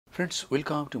Friends,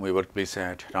 welcome to my workplace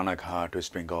at Ranaghat,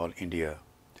 West Bengal, India.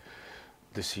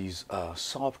 This is a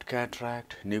soft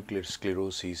cataract. Nuclear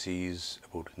sclerosis is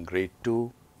about grade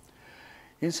 2.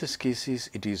 In such cases,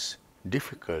 it is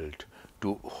difficult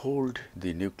to hold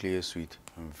the nucleus with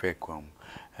vacuum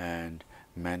and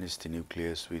manage the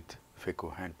nucleus with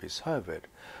Phaco handpiece. However,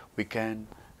 we can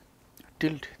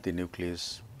tilt the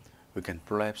nucleus, we can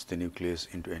prolapse the nucleus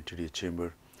into anterior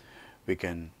chamber, we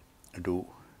can do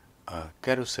a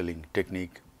carouseling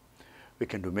technique, we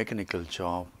can do mechanical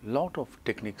job. Lot of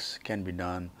techniques can be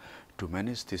done to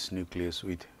manage this nucleus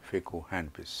with Phaco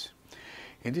handpiece.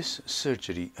 In this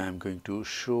surgery, I am going to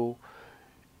show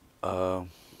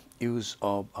use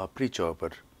of a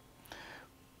pre-chopper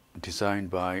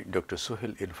designed by Dr.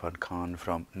 Sohail Irfan Khan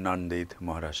from Nanded,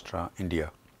 Maharashtra,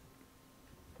 India.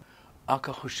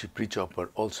 Akahoshi pre-chopper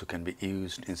also can be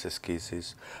used in such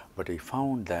cases, but I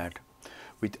found that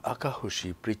with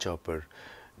Akahoshi pre-chopper,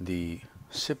 the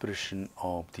separation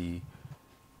of the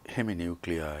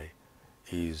heminuclei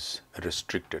is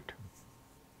restricted.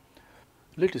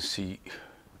 Let us see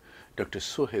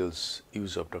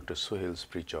use of Dr. Sohail's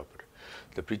pre-chopper.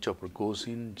 The pre-chopper goes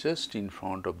in just in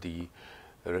front of the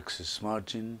rhexis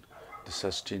margin. The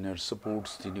sustainer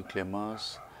supports the nuclear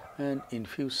mass, and in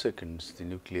few seconds the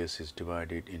nucleus is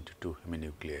divided into two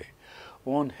heminuclei.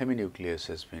 One heminucleus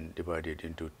has been divided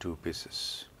into two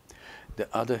pieces. The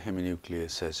other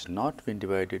heminucleus has not been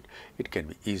divided. It can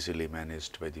be easily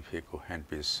managed by the Phaco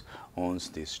handpiece once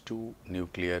these two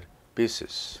nuclear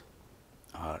pieces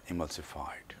are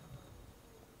emulsified.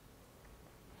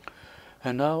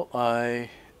 And now I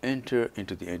enter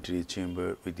into the anterior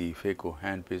chamber with the Phaco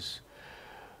handpiece.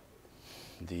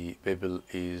 The bevel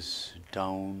is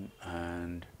down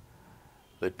and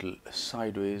little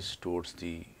sideways towards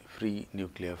the free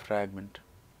nuclear fragment,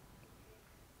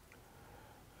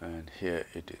 and here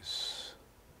it is.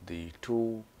 The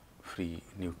two free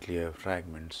nuclear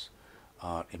fragments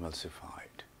are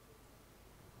emulsified.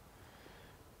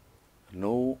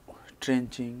 No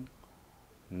trenching,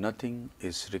 nothing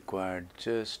is required,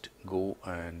 just go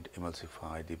and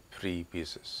emulsify the free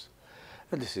pieces.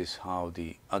 And this is how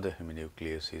the other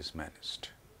heminucleus is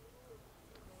managed.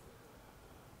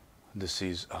 This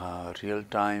is a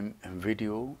real-time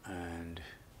video, and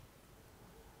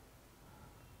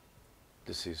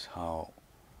this is how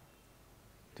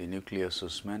the nucleus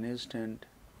was managed, and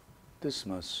this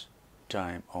much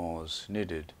time was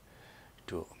needed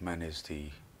to manage the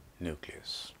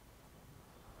nucleus.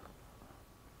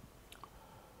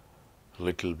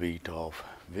 Little bit of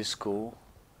visco,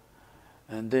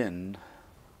 and then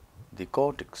the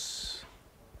cortex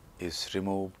is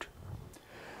removed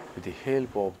with the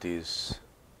help of this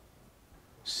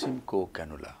Simcoe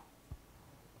cannula.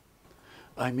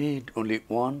 I made only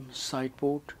one side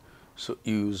port, so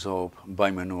use of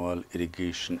bimanual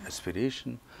irrigation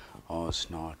aspiration was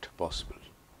not possible.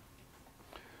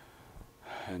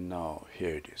 And now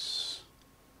here it is.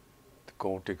 The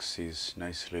cortex is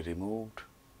nicely removed.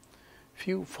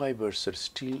 Few fibers are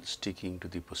still sticking to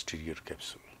the posterior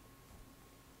capsule.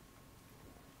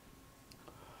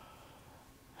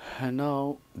 And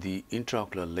now the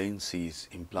intraocular lens is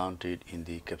implanted in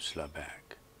the capsular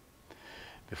bag.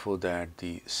 Before that,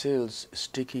 the cells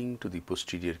sticking to the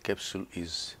posterior capsule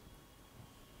is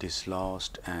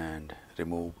dislodged and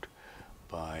removed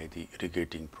by the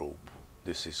irrigating probe.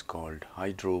 This is called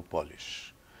hydro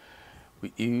polish.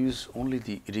 We use only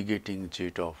the irrigating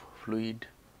jet of fluid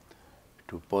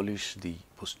to polish the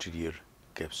posterior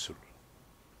capsule.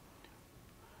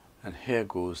 And here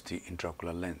goes the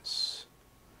intraocular lens.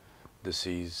 This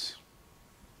is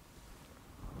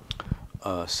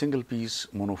a single piece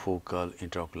monofocal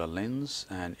intraocular lens,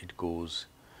 and it goes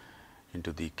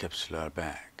into the capsular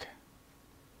bag.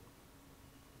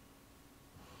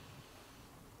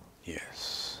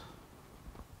 Yes,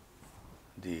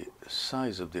 the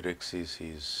size of the rhexis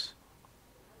is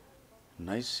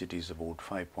nice. It is about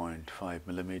 5.5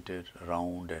 millimeter,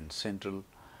 round and central,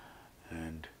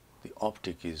 and the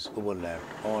optic is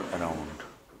overlapped all around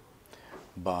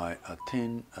by a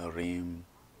thin rim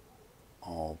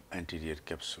of anterior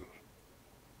capsule.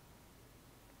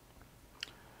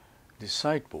 The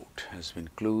side port has been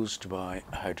closed by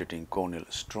hydrating corneal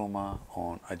stroma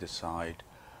on either side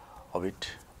of it,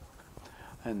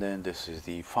 and then this is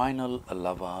the final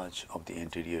lavage of the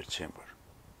anterior chamber.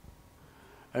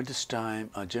 At this time,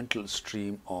 a gentle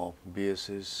stream of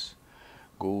BSS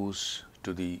goes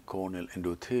to the corneal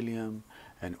endothelium,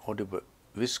 and audible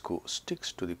visco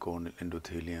sticks to the corneal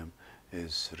endothelium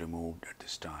is removed at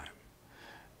this time.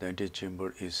 The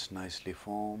antechamber is nicely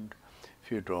formed.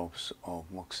 Few drops of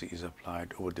moxie is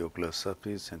applied over the ocular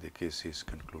surface, and the case is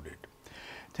concluded.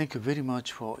 Thank you very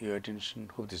much for your attention.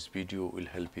 Hope this video will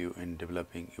help you in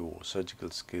developing your surgical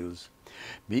skills.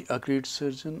 Be a great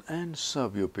surgeon and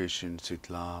serve your patients with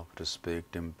love,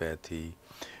 respect, empathy,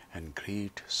 and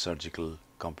great surgical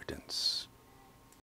competence.